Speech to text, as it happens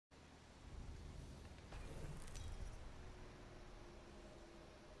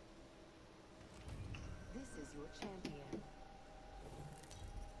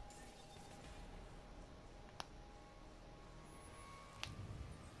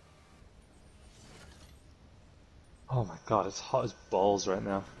Oh my god, it's hot as balls right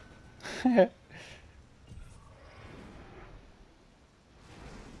now.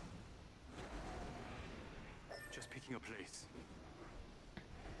 Just picking a place.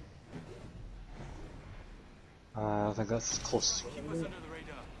 I think that's as close as Keep us under the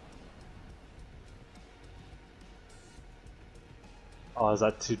radar. Oh, is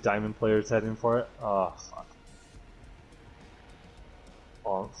that two diamond players heading for it? Oh, fuck.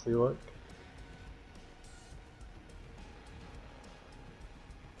 Honestly, look.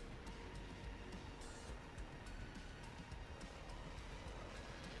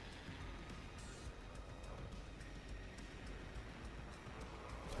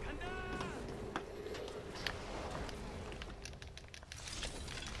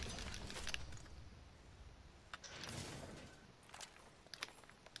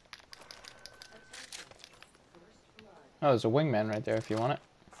 Oh, there's a wingman right there if you want it.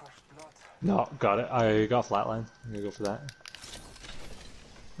 First blood. No, got it. I got flatline. I'm gonna go for that.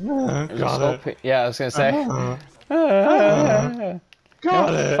 There's a Got scope it. Yeah, I was gonna say.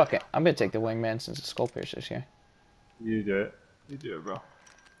 Got it. Fuck it. I'm gonna take the wingman since the skull piercer's here. You do it. You do it, bro.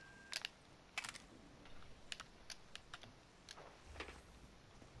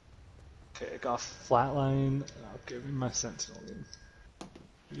 Okay, I got flatline. I'll give me my sentinel in.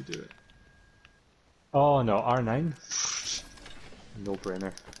 You do it. Oh no, R9? No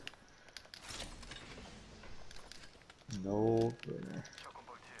brainer. No brainer.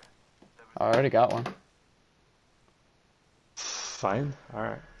 I already got one. Fine,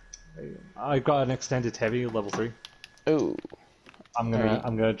 alright. I got an extended heavy level 3. Ooh. I'm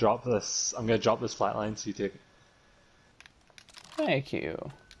gonna drop this flatline so you take it. Thank you.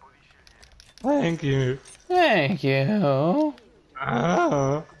 Thank you. Thank you.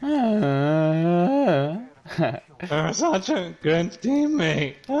 You're such a good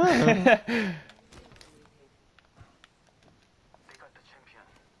teammate. They got the champion.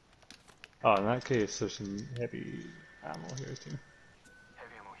 Oh, in that case, there's some heavy ammo here too.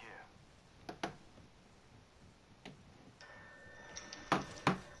 Heavy ammo here.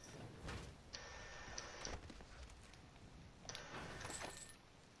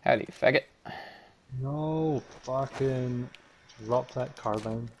 Howdy, faggot. No, fucking drop that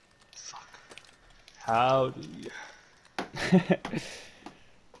carbine. Fuck. Howdy.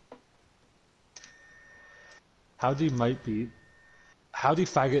 Howdy might be. Howdy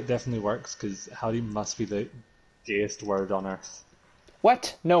faggot definitely works because howdy must be the gayest word on earth.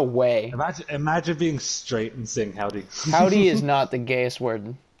 What? No way. Imagine being straight and saying howdy. Howdy is not the gayest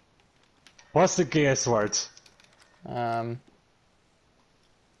word. What's the gayest word?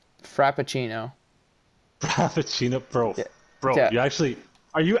 Frappuccino. Frappuccino, bro. Yeah. Bro, Yeah.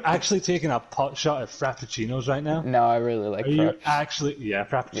 are you actually taking a pot shot at frappuccinos right now? No, I really like Are you fraps. actually? Yeah,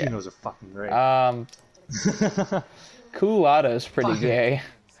 frappuccinos are fucking great. Culotta is pretty gay.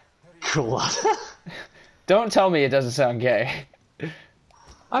 Cool. Don't tell me it doesn't sound gay.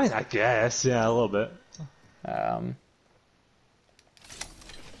 I mean, I guess, yeah, a little bit.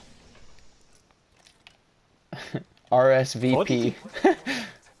 RSVP.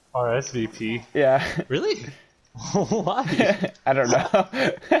 RSVP. Yeah. Really? Why? I don't know.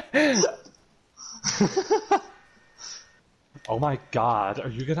 Oh my god, are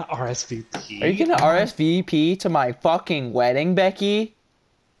you gonna RSVP? Are you gonna RSVP to my fucking wedding, Becky?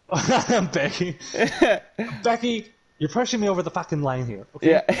 Becky. Becky, you're pushing me over the fucking line here. Okay?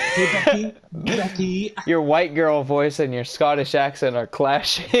 Yeah. Hey, Becky. Becky. Your white girl voice and your Scottish accent are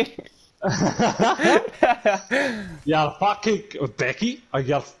clashing. You're fucking Becky? Are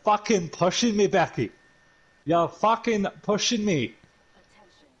you fucking pushing me, Becky? You're fucking pushing me.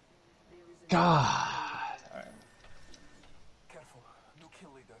 God. Careful. No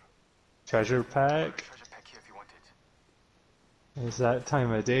kill leader. Treasure pack. Treasure pack here if you want it. It's that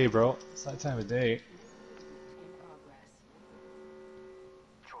time of day, bro. It's that time of day.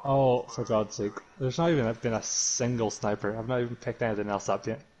 Oh, for God's sake. There's not even been a single sniper. I've not even picked anything else up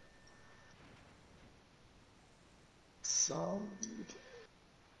yet. So...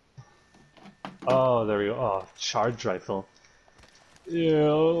 Oh, there we go. Oh, charge rifle.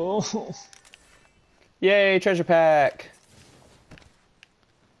 Ew. Yay, treasure pack.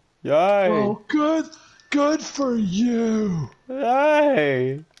 Yay. Oh, good. Good for you.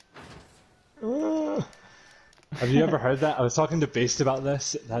 Yay. Have you ever heard that? I was talking to Based about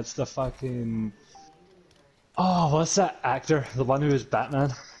this. That's the fucking... Oh, what's that actor? The one who is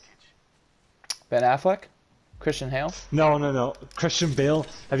Batman? Ben Affleck? Christian Hale? No. Christian Bale.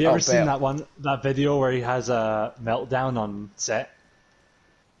 Have you Oh, ever seen Bale. that video where he has a meltdown on set?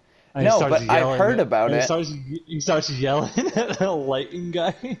 And No, he starts but I've yelling heard about and it. He starts yelling at the lighting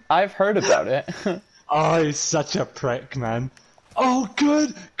guy. I've heard about it. Oh, he's such a prick, man. Oh,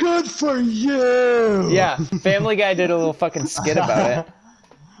 good for you! Yeah, Family Guy did a little fucking skit about it.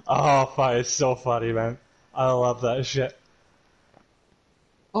 Oh, fuck, it's so funny, man. I love that shit.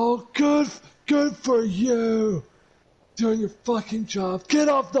 Oh, good for you! Doing your fucking job. Get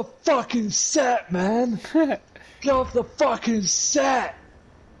off the fucking set, man! Get off the fucking set!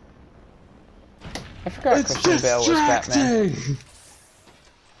 I forgot It's Christian Bale was Batman. distracting!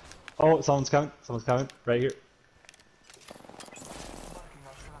 Oh, someone's coming. Someone's coming. Right here.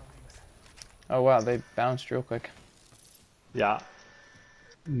 Oh wow, they bounced real quick. Yeah.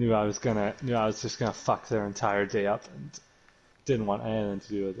 Knew I was just gonna fuck their entire day up and didn't want anything to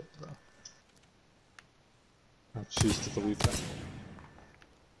do with it, bro. I choose to believe that.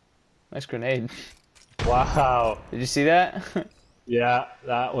 Nice grenade. Wow. Did you see that? Yeah,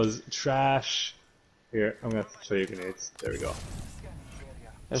 that was trash. Here, I'm gonna show you grenades. There we go.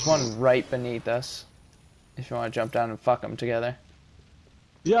 There's one right beneath us. If you want to jump down and fuck them together.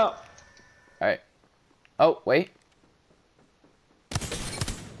 Yeah. Alright. Oh, wait.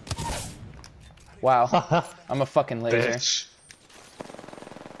 Wow. I'm a fucking laser. Bitch.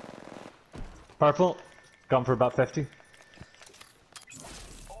 Purple. Gone for about 50.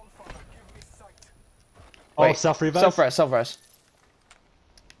 Oh, Wait, self-revive? Self-res.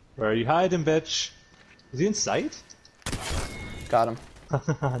 Where are you hiding, bitch? Is he in sight? Got him.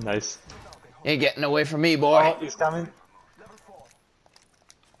 Nice. Ain't getting away from me, boy. Oh, he's coming.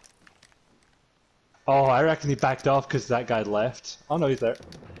 Oh, I reckon he backed off because that guy left. Oh no, he's there.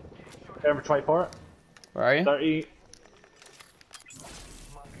 Number 24. Where are you? 30.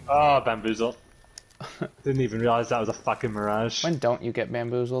 Oh, bamboozle. Didn't even realize that was a fucking mirage. When don't you get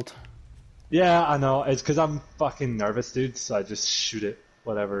bamboozled? Yeah, I know. It's because I'm fucking nervous, dude, so I just shoot it.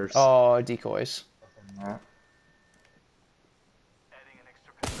 Whatever's. Oh, decoys. Yeah. Adding an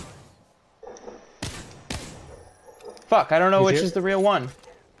extra control. Fuck, I don't know He's which here. is the real one.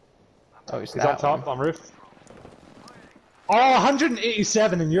 Oh, he's He's that on top, one. on roof. Oh,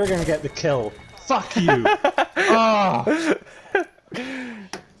 187 and you're gonna get the kill. Fuck you. Oh.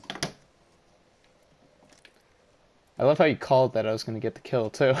 I love how you called that I was gonna get the kill,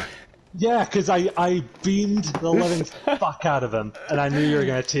 too. Yeah, because I beamed the living fuck out of him, and I knew you were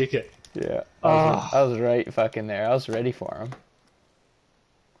gonna take it. Yeah. I was right fucking there. I was ready for him.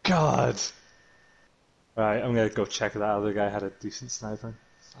 God. Right, I'm gonna go check that other guy had a decent sniper.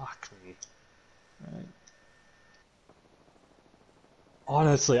 Fuck me. Right.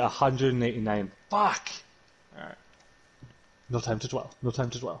 Honestly, 189. Fuck! Alright. No time to dwell. No time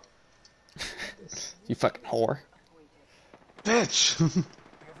to dwell. You fucking whore. Bitch!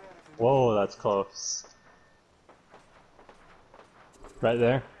 Whoa, that's close. Right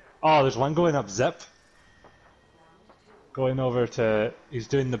there. Oh, there's one going up zip. Going over to... He's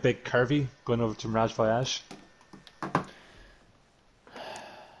doing the big curvy. Going over to Mirage Voyage.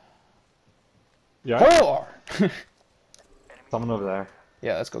 Yeah. Whore! Someone over there.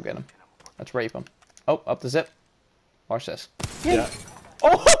 Yeah, let's go get him. Let's rape him. Oh, up the zip. Watch this. Yeah.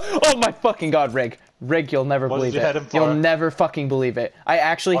 Oh, oh my fucking god, Rig. Rig, you'll never What believe did you hit it. him for? You'll never fucking believe it. I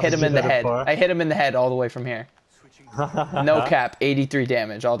actually What hit did him you in the hit him head. for? I hit him in the head all the way from here. No cap, 83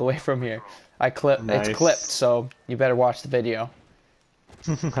 damage all the way from here. Nice. It's clipped, so you better watch the video.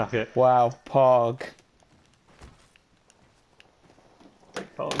 Okay. Wow, Pog.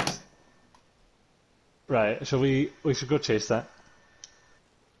 Folks. Right, we should go chase that.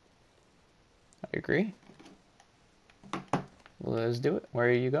 I agree. Let's do it. Where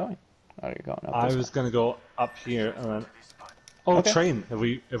are you going? Oh, you're going up I this was way. gonna go up here and then... Oh, Okay. train!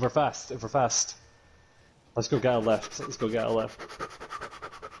 If we're fast. Let's go get a left. Let's go get a left.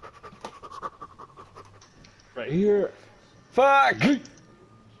 Right here. Fuck!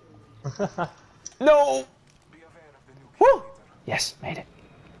 No! Woo! Yes, made it.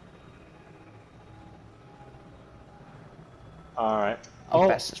 Alright. Oh. Oh,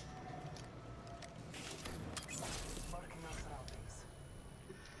 Fast as... Marking our surroundings.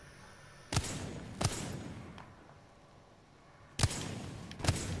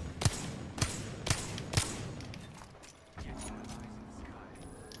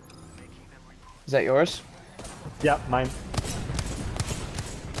 Is that yours? yeah, mine.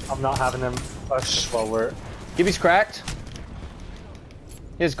 I'm not having him push while we're... Gibby's cracked.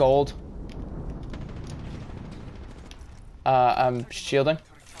 Here's gold. I'm shielding. To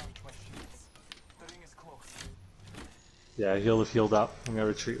recharge my shields. The ring is close. Yeah, he'll have healed up. I'm gonna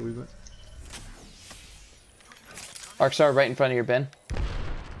retreat a wee bit. Arcstar right in front of your bin.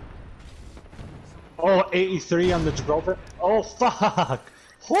 Oh, 83 on the Gibraltar. Oh, fuck!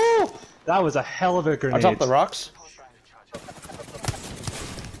 Whoo! That was a hell of a grenade. On top of the rocks.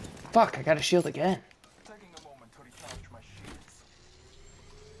 Fuck, I got a shield again.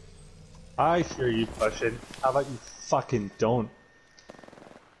 I hear you pushing. How about you fucking don't?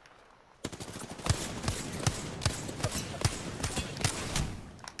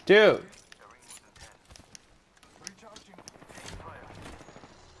 Dude! Recharging.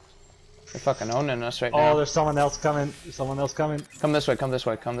 They're fucking owning us right Oh, now. there's someone else coming. There's someone else coming. Come this way, come this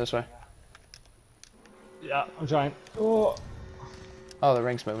way, come this way. Yeah, I'm trying. Oh. Oh, the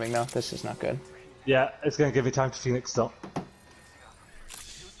ring's moving now. This is not good. Yeah, it's gonna give me time to Phoenix still.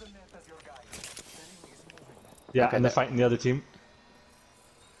 Use the net as your guide. The ring is moving. Yeah, Okay, and they're that- fighting the other team.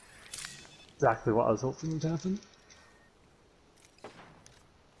 Exactly what I was hoping would happen.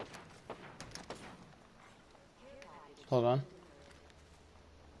 Hold on.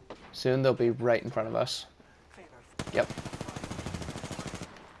 Soon they'll be right in front of us. Favor. Yep.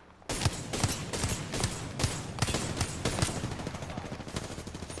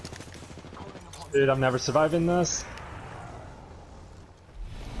 Calling upon Dude, I'm never surviving this.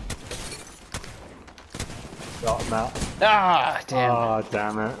 Got him out. Ah, damn. Oh,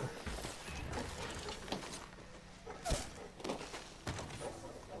 damn it.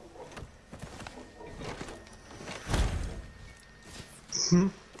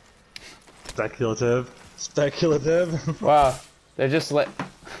 Speculative. Speculative. Wow. They're just let.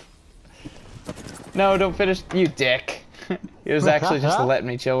 No, don't finish. You dick. He was actually just letting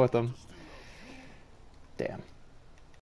me chill with them. Damn.